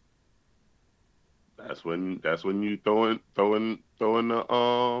that's when you throwing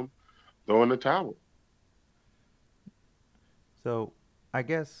the towel. So I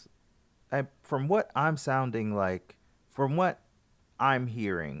guess from what I'm sounding like, from what I'm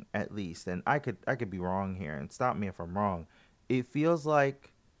hearing at least, and I could be wrong here, and stop me if I'm wrong. It feels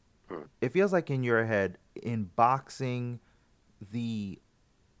like Huh. it feels like in your head in boxing, the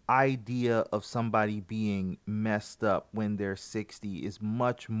idea of somebody being messed up when they're 60 is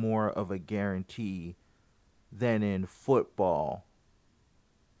much more of a guarantee than in football.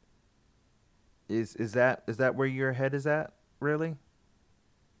 Is that where your head is at? Really?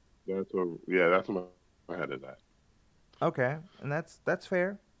 That's where my head is at. Okay, and that's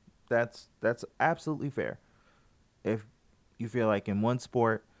fair. That's absolutely fair. If you feel like in one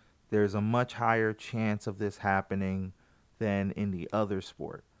sport there's a much higher chance of this happening than in the other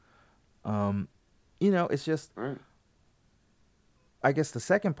sport. Um, it's just All right. I guess the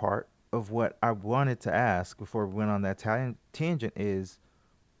second part of what I wanted to ask before we went on that tangent is,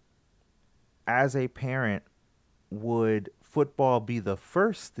 as a parent, would football be the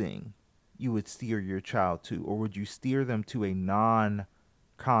first thing you would steer your child to, or would you steer them to a non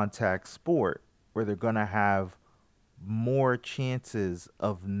contact sport where they're going to have more chances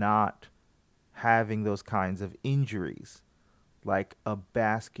of not having those kinds of injuries, like a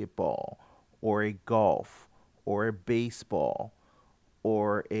basketball or a golf or a baseball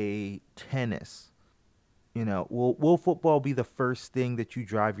or a tennis? Will football be the first thing that you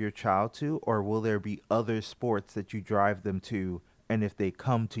drive your child to, or will there be other sports that you drive them to, and if they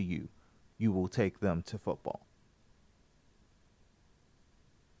come to you, you will take them to football?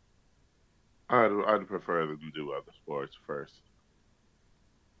 I'd prefer them to do other sports first.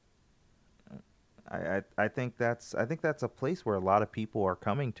 I think that's a place where a lot of people are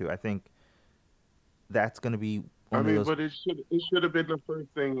coming to. I think that's going to be I one of mean, those. but it should have been the first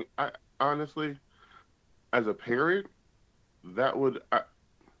thing. I honestly, as a parent, that would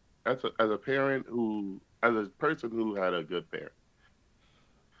as a parent who as a person who had a good parent,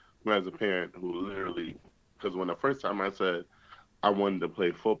 who as a parent who literally, because when the first time I said I wanted to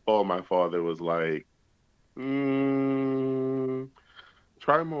play football, my father was like, mm,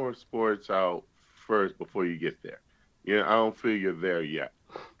 "Try more sports out first before you get there." Yeah, I don't feel you're there yet.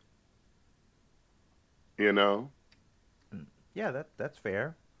 You know? Yeah, that's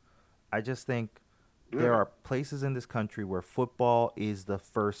fair. I just think there Yeah. are places in this country where football is the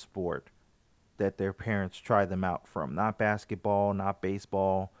first sport that their parents try them out from. Not basketball, not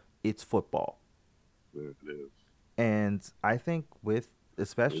baseball. It's football. There it is. And I think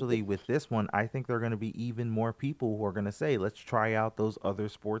especially with this one, I think there are going to be even more people who are going to say, "Let's try out those other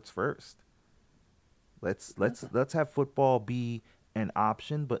sports first. Let's have football be an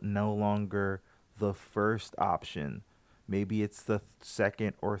option, but no longer the first option. Maybe it's the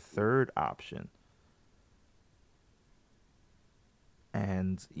second or third option."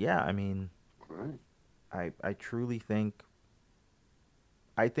 And yeah, I mean, Right. I truly think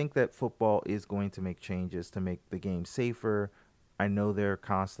I think that football is going to make changes to make the game safer. I know they're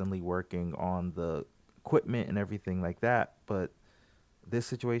constantly working on the equipment and everything like that, but this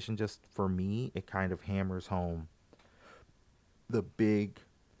situation, just for me, it kind of hammers home the big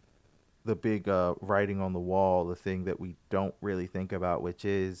writing on the wall, the thing that we don't really think about, which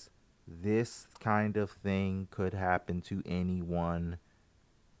is this kind of thing could happen to anyone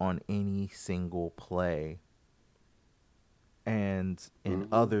on any single play. And in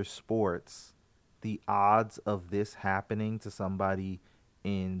Hmm. other sports, the odds of this happening to somebody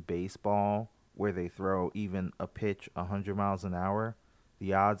in baseball, where they throw even a pitch 100 miles an hour,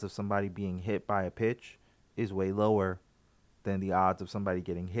 the odds of somebody being hit by a pitch is way lower than the odds of somebody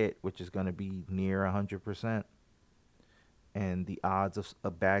getting hit, which is going to be near 100%. And the odds of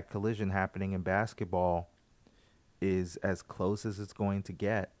a bad collision happening in basketball is as close as it's going to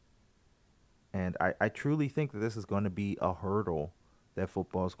get. And I truly think that this is going to be a hurdle that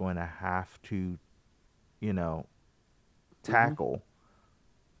football is going to have to, you know, Hmm. tackle,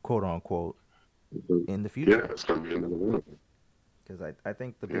 quote unquote, in the Yeah, future. it's gonna be another one. Because I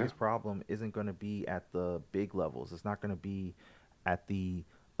think the Yeah. biggest problem isn't going to be at the big levels. It's not going to be at the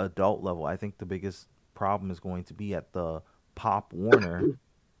adult level. I think the biggest problem is going to be at the Pop Warner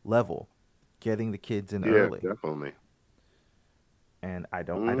level, getting the kids in Yeah, early. definitely. And I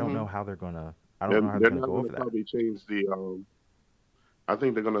don't know Hmm. how they're gonna I don't They're, know how they're they're gonna not go gonna over that. probably change the. I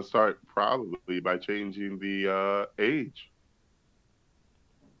think they're gonna start probably by changing the age,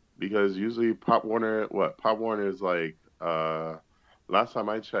 because usually Pop Warner, what Pop Warner is like. Last time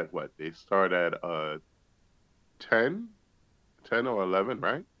I checked, what they start at 10, 10 or 11,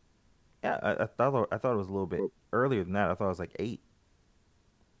 right? Yeah, I thought it was a little bit Well, earlier than that. I thought it was like 8.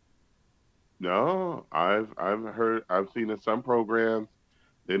 no, I've heard, I've seen in some programs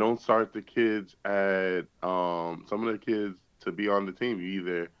they don't start the kids at some of the kids to be on the team. You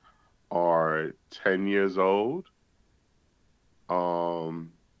either are 10 years old,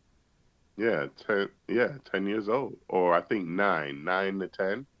 um, yeah, 10 years old, or I think 9 to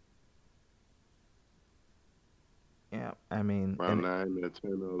 10, Yeah, I mean, around 9 to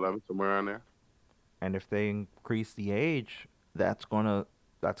 10 or 11, somewhere around there. and if they increase the age, that's gonna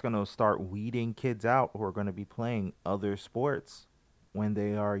that's gonna start weeding kids out who are gonna be playing other sports when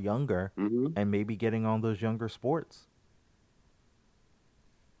they are younger, Hmm. and maybe getting on those younger sports.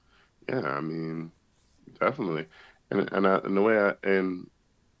 Yeah, I mean, definitely. And the way and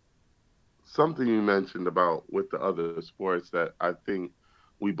something you mentioned about with the other sports that I think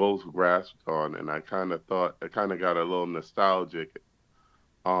we both grasped on, and I kind of got a little nostalgic,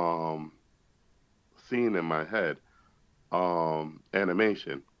 um, scene in my head.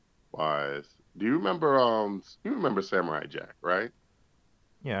 animation wise. Do you remember Samurai Jack, right?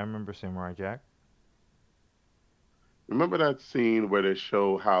 Yeah, I remember Samurai Jack. Remember that scene where they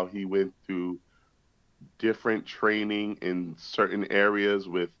show how he went through different training in certain areas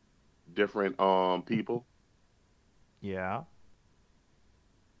with different people? Yeah.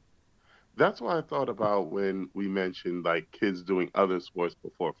 That's what I thought about when we mentioned like kids doing other sports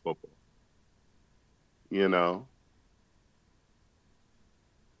before football. You know,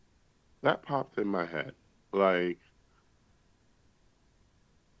 that popped in my head. Like,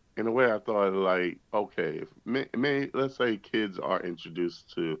 in a way, I thought like, okay, if let's say kids are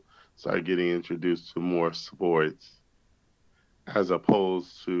start getting introduced to more sports as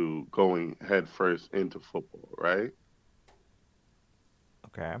opposed to going headfirst into football, right?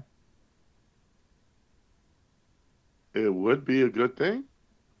 Okay. It would be a good thing,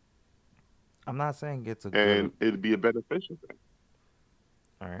 I'm not saying it's a good or and it'd be a beneficial thing.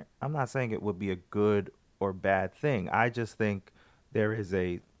 all right. I'm not saying it would be a good or bad thing. I just think there is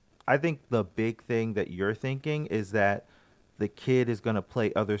a I think the big thing that you're thinking is that the kid is going to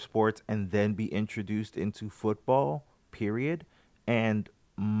play other sports and then be introduced into football, period. And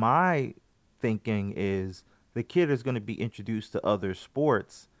my thinking is the kid is going to be introduced to other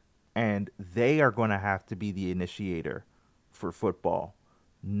sports and they are going to have to be the initiator for football,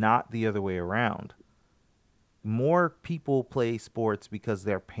 not the other way around. More people play sports because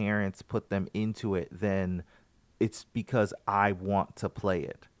their parents put them into it than it's because I want to play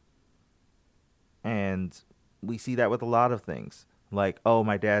it. And we see that with a lot of things. Like, oh,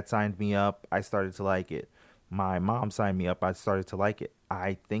 my dad signed me up, I started to like it. My mom signed me up, I started to like it.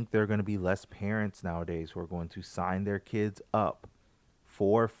 I think there are going to be less parents nowadays who are going to sign their kids up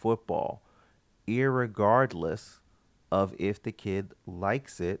for football, irregardless of if the kid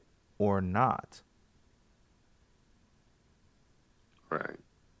likes it or not. Right.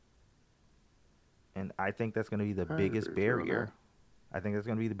 And I think that's going to be the I biggest agree with you on that. barrier. I think that's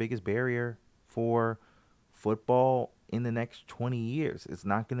going to be the biggest barrier for football in the next 20 years. It's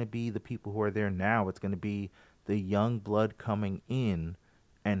not going to be the people who are there now. It's going to be the young blood coming in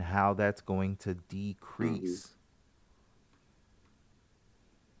and how that's going to Hmm. decrease.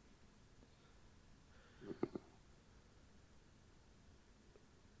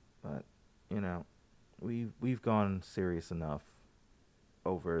 But, you know, we've gone serious enough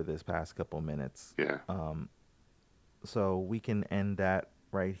over this past couple minutes. Yeah. Um, so we can end that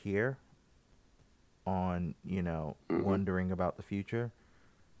right here on, Hmm. wondering about the future,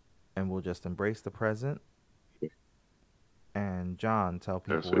 and we'll just embrace the present. And John, tell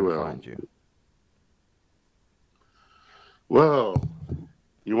people Yes, we where to will. find you. Well,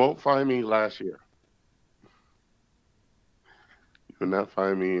 you won't find me last year. You will not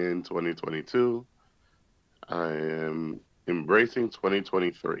find me in 2022. I am embracing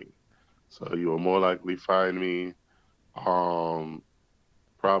 2023. So you will more likely find me um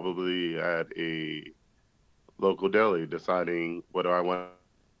probably at a local deli deciding what do I want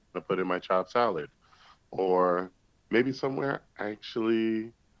to put in my chopped salad, or maybe somewhere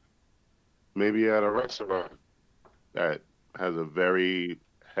actually maybe at a restaurant that has a very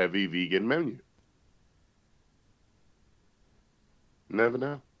heavy vegan menu. Never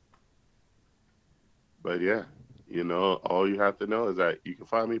know. But yeah, all you have to know is that you can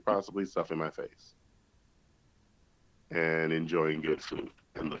find me possibly stuffing my face and enjoying good food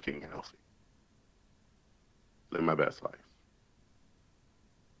and looking healthy. Live my best life.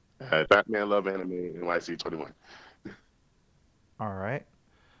 At Batman Love Anime NYC 21. All right.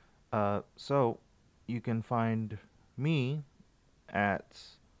 So you can find me at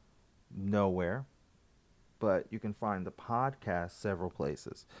nowhere, but you can find the podcast several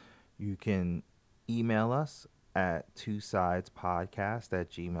places. You can email us at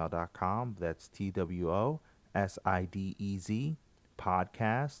twosidespodcast@gmail.com. That's TWOSIDEZ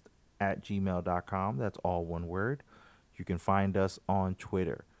podcast at gmail.com. That's all one word. You can find us on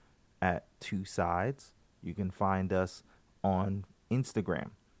Twitter at Two Sides. You can find us on Instagram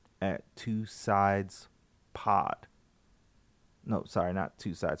at Two Sides Pod. No, sorry, not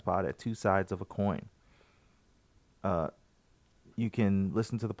Two Sides Pod, at Two Sides of a Coin. Uh, you can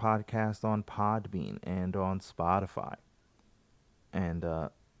listen to the podcast on Podbean and on Spotify. And I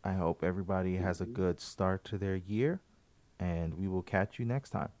hope everybody has a Hmm. good start to their year. And we will catch you next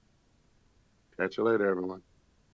time. Catch you later, everyone.